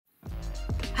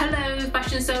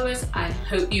fashion sewers, I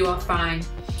hope you are fine.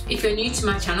 If you're new to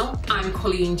my channel, I'm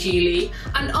Colleen G.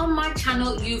 and on my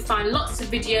channel you find lots of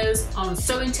videos on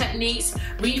sewing techniques,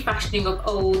 refashioning of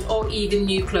old or even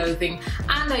new clothing,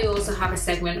 and I also have a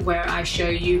segment where I show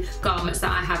you garments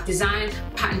that I have designed,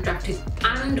 pattern drafted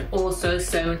and also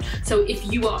sewn. So if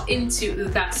you are into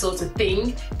that sort of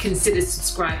thing, consider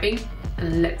subscribing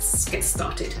and let's get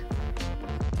started.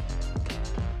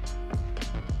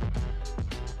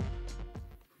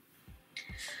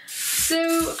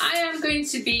 So I am going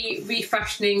to be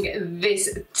refashioning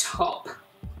this top.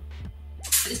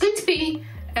 It's going to be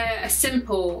a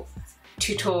simple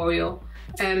tutorial.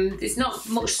 There's not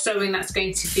much sewing that's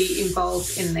going to be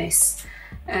involved in this.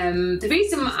 The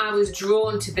reason I was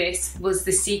drawn to this was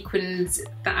the sequins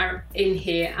that are in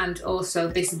here and also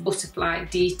this butterfly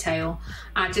detail.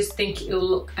 I just think it'll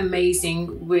look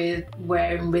amazing with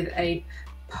wearing with a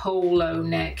polo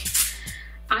neck.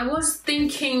 I was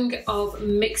thinking of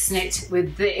mixing it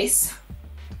with this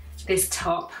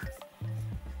top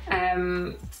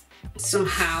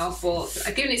somehow, but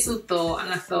I've given it some thought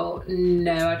and I thought,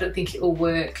 no, I don't think it'll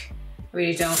work. I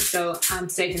really don't. So I'm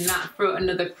saving that for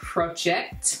another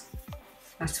project.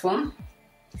 That one.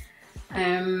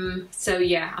 So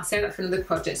yeah, I'll save that for another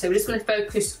project. So we're just going to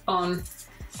focus on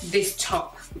this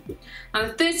top. And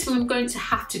the first thing I'm going to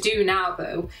have to do now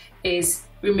though is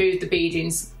remove the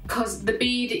beadings, because the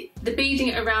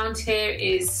beading around here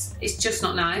is just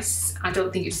not nice. I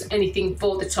don't think it's anything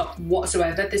for the top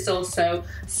whatsoever. There's also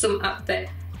some at the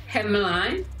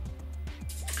hemline,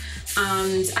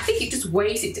 and I think it just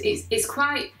weighs it. It's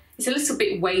a little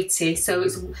bit weighty, so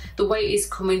the weight is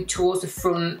coming towards the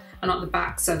front and not the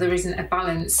back, so there isn't a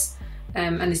balance.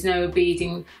 And there's no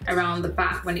beading around the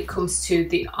back when it comes to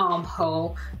the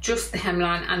armhole, just the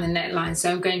hemline and the neckline.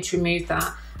 So I'm going to remove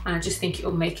that, and I just think it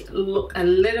will make it look a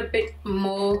little bit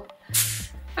more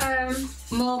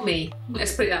me,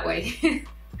 let's put it that way.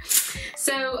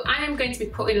 So I am going to be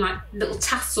putting like little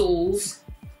tassels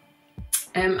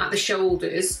at the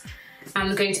shoulders.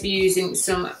 I'm going to be using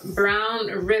some brown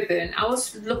ribbon. I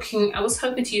was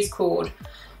hoping to use cord,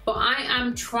 but I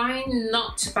am trying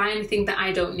not to buy anything that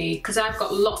I don't need, because I've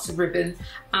got lots of ribbon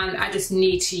and I just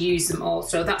need to use them all.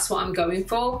 So that's what I'm going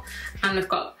for. And I've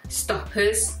got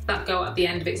stoppers that go at the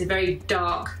end of it. It's a very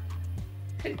dark,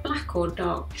 is it black or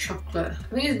dark chocolate?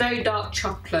 I think it's very dark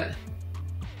chocolate.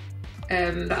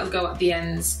 That'll go at the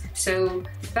ends. So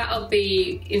that'll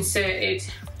be inserted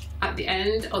at the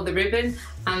end of the ribbon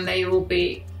and they will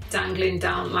be dangling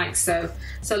down like so.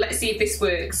 So let's see if this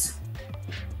works.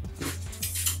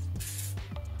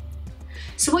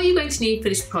 So what you're going to need for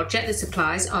this project, the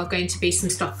supplies, are going to be some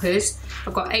stoppers.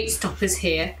 I've got 8 stoppers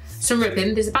here. Some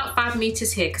ribbon, there's about 5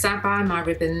 meters here because I buy my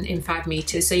ribbon in 5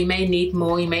 meters, so you may need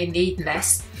more, you may need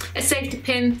less. A safety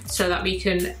pin so that we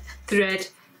can thread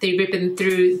the ribbon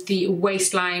through the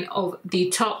waistline of the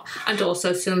top, and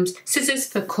also some scissors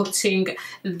for cutting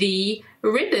the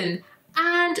ribbon.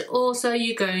 And also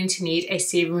you're going to need a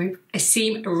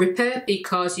seam ripper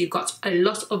because you've got a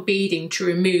lot of beading to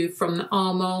remove from the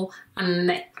armhole and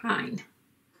the neckline.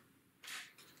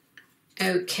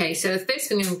 Okay, so the first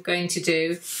thing I'm going to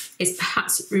do is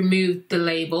perhaps remove the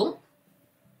label.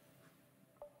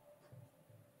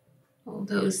 All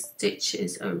those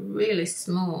stitches are really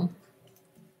small.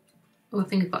 Oh, I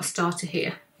think I've got a starter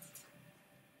here.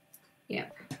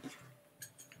 Yep.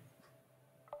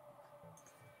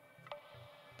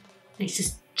 It's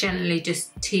just gently just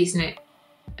teasing it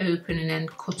open and then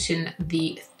cutting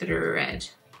the thread.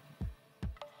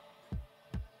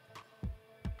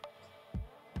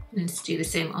 And just do the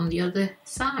same on the other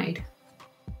side.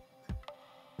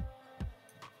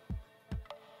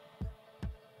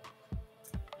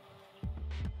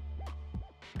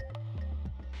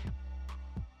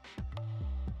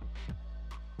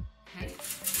 Okay.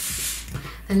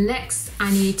 The next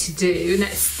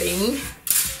thing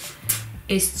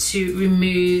is to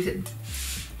remove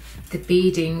the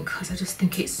beading, because I just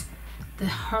think they're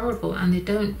horrible and they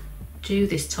don't do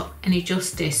this top any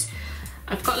justice.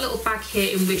 I've got a little bag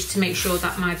here in which to make sure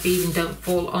that my beading don't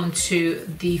fall onto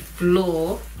the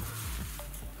floor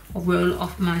or roll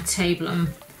off my table and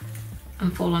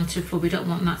fall onto the floor. We don't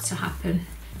want that to happen.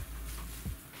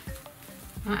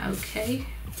 Right, okay.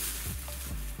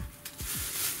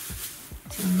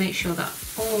 So make sure that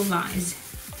all that is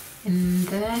in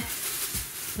there.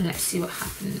 And let's see what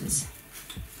happens.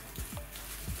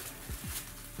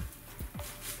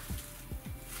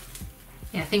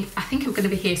 Yeah, I think I'm going to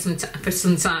be here for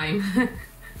some time.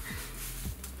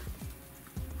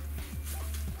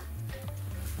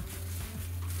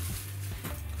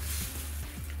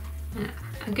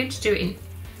 I'm going to do it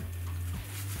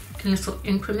in little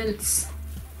increments.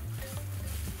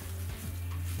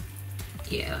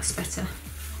 Yeah, that's better.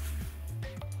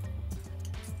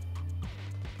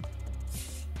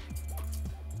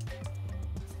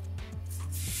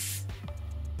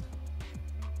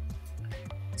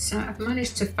 So I've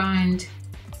managed to find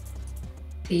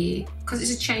because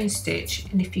it's a chain stitch,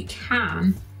 and if you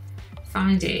can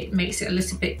find it, it makes it a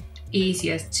little bit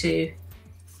easier to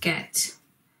get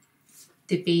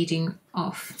the beading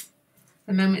off.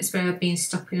 The moments where I've been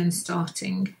stopping and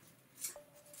starting.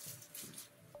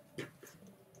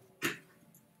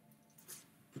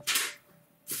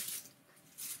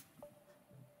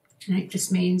 And it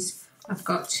just means I've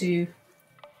got to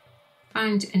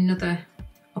find another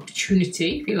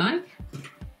opportunity, if you like,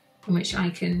 in which I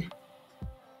can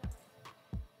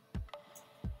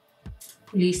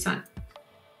release that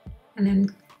and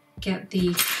then get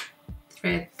the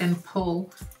thread, then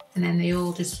pull, and then they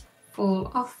all just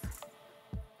fall off.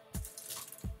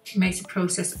 It makes the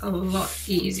process a lot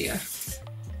easier.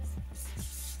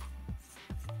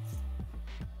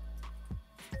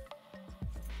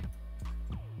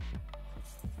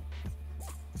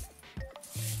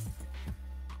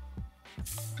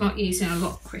 A lot easier and a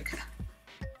lot quicker.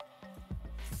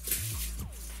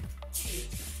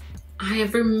 I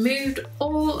have removed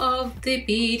all of the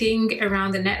beading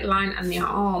around the neckline and the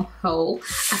armhole.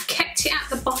 I've kept it at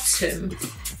the bottom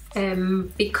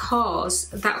because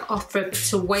that will offer a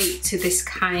bit of weight to this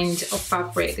kind of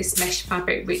fabric, this mesh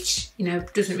fabric, which, you know,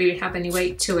 doesn't really have any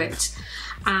weight to it.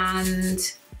 And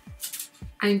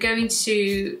I'm going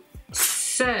to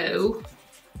sew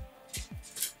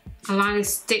a line of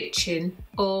stitching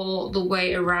all the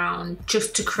way around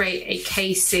just to create a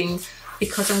casing,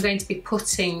 because I'm going to be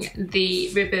putting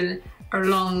the ribbon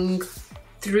along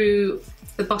through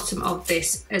the bottom of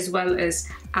this as well as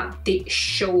at the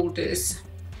shoulders.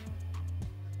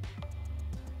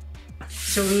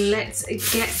 So let's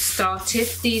get started.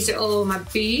 These are all my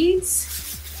beads.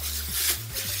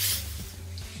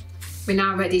 We're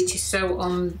now ready to sew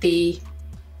on the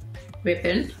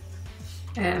ribbon.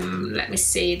 Let me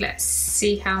see, let's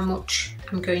see how much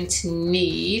I'm going to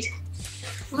need.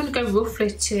 I'm going to go roughly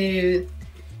to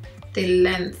the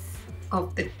length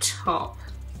of the top.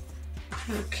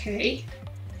 Okay,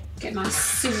 get my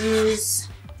scissors,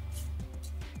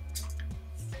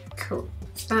 cut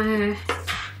there,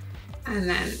 and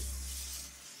then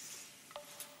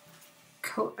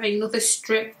cut another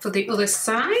strip for the other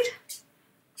side,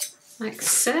 like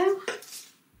so.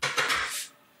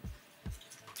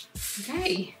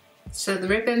 Okay, so the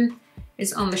ribbon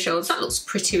is on the shoulders. That looks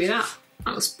pretty with that.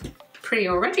 That looks pretty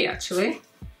already, actually,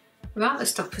 without the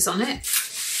stoppers on it.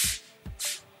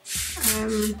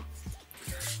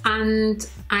 And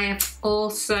I have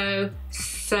also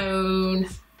sewn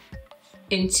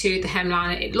into the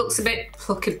hemline. It looks a bit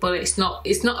plucky, but it's not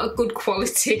a good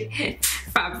quality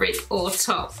fabric or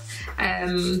top.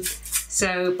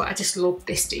 But I just love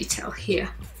this detail here.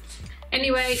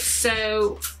 Anyway,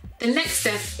 so the next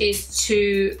step is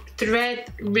to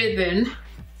thread ribbon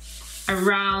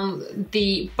around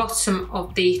the bottom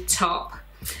of the top,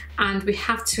 and we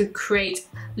have to create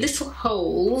little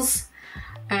holes.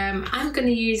 I'm going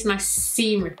to use my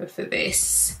seam ripper for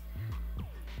this.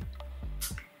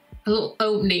 A little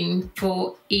opening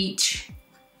for each,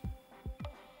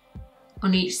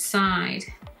 on each side,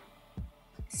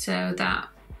 so that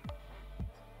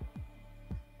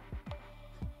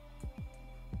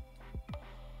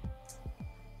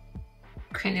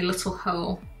creating a little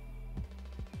hole,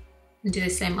 and do the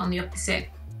same on the opposite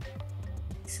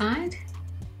side.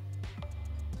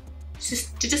 It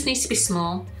just needs to be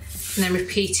small, and then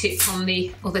repeat it on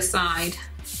the other side.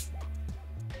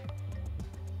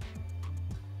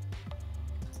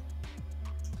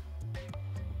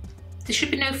 There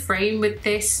should be no frame with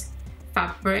this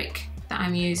fabric that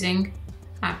I'm using.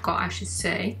 I've got, I should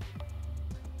say.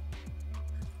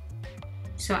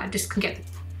 So I just can get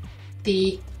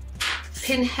the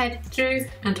pin head through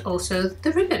and also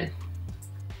the ribbon.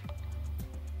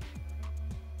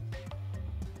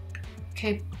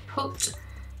 Okay,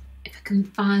 if I can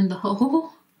find the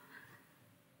hole,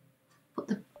 put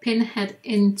the pin head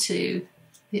into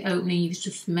the opening you've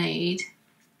just made,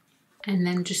 and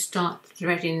then just start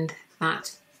threading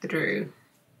that through.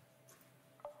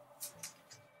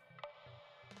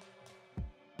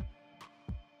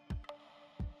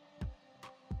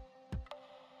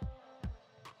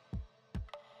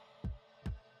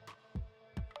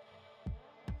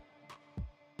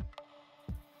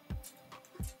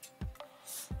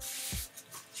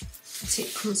 So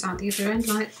it comes out the other end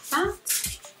like that.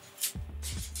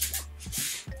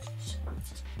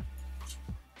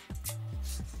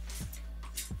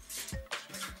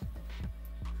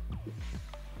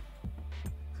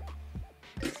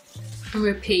 And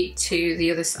repeat to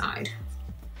the other side.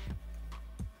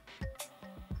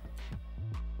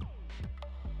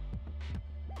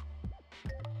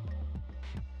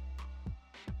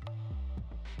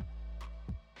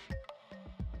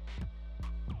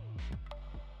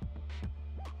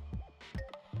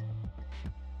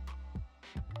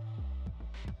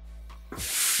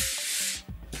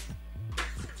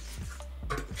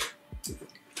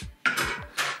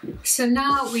 So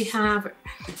now we have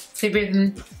the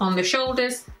ribbon on the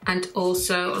shoulders and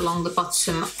also along the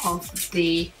bottom of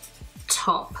the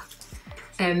top.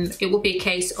 It will be a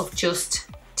case of just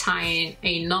tying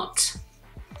a knot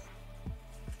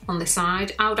on the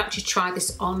side. I would actually try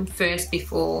this on first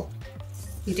before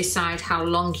you decide how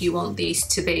long you want these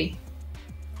to be.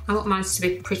 I want mine to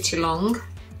be pretty long.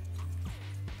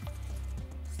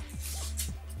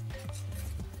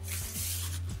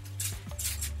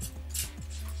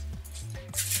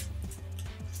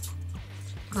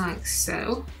 Like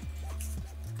so.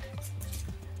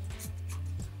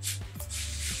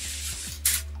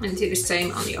 And do the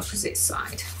same on the opposite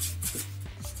side.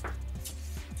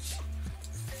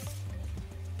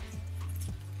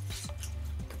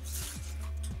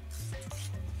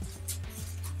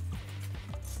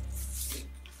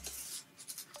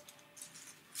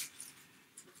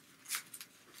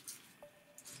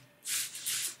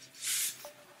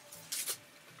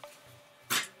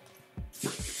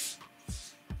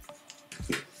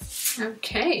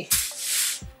 Okay,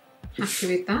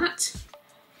 happy with that.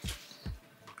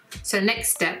 So next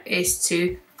step is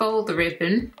to fold the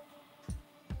ribbon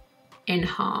in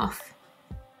half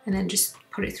and then just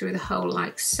put it through the hole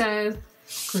like so,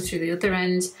 come through the other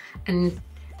end and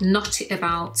knot it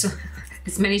about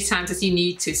as many times as you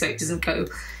need to so it doesn't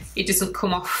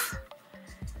come off.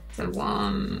 So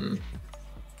 1,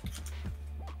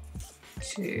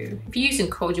 2. If you're using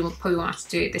cord, you probably won't have to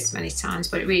do it this many times,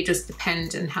 but it really does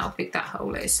depend on how big that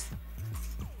hole is.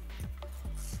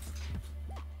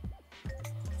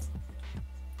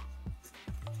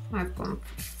 I've gone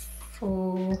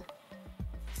for 4.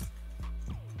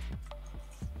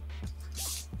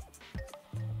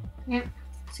 Yep,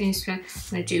 seems fair. I'm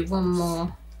going to do one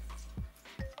more.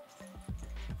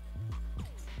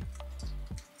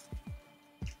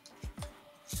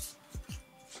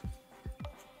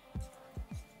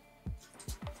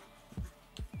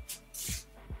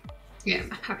 Yeah,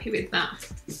 I'm happy with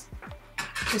that.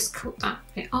 Just cut that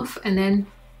bit off and then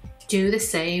do the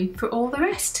same for all the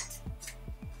rest.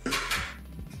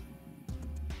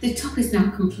 The top is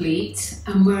now complete.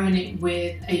 I'm wearing it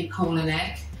with a polar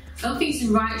neck. I don't think it's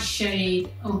the right shade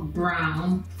of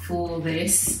brown for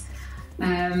this.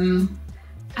 I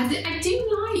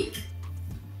do like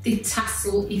the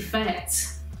tassel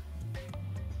effect.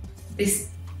 This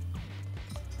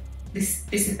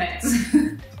effect.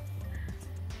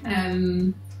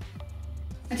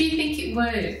 I do think it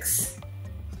works.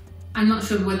 I'm not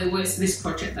sure whether it works for this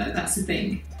project though, that's the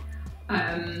thing.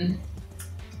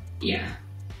 Yeah.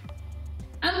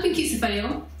 I don't think it's a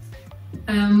fail.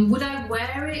 Would I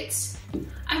wear it?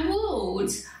 I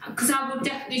would, because I would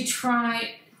definitely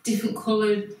try different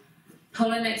coloured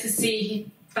polar necks to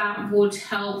see if that would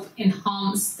help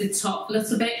enhance the top a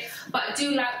little bit. But I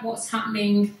do like what's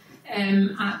happening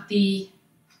at the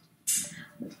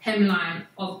hemline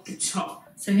of the top.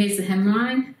 So here's the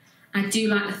hemline. I do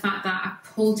like the fact that I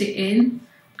pulled it in,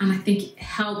 and I think it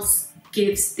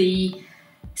gives the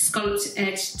scalloped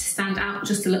edge to stand out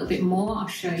just a little bit more. I'll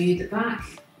show you the back.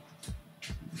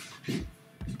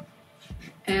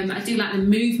 I do like the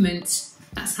movement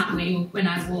that's happening when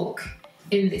I walk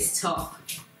in this top.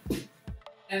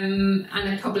 And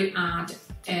I'd probably add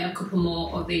a couple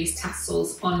more of these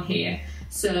tassels on here.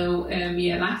 So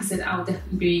yeah, like I said, I'll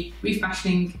definitely be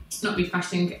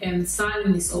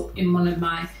styling this up in one of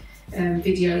my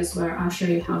videos where I'll show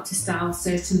you how to style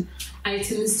certain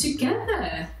items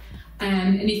together.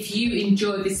 And if you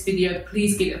enjoyed this video,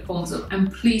 please give it a thumbs up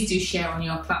and please do share on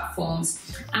your platforms.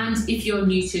 And if you're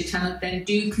new to the channel, then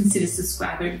do consider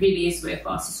subscribing. It really is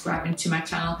worthwhile subscribing to my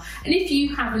channel. And if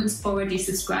you haven't already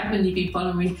subscribed and you've been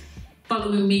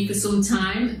following me for some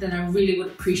time, then I really would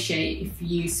appreciate if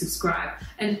you subscribe.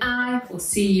 And I will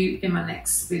see you in my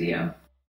next video.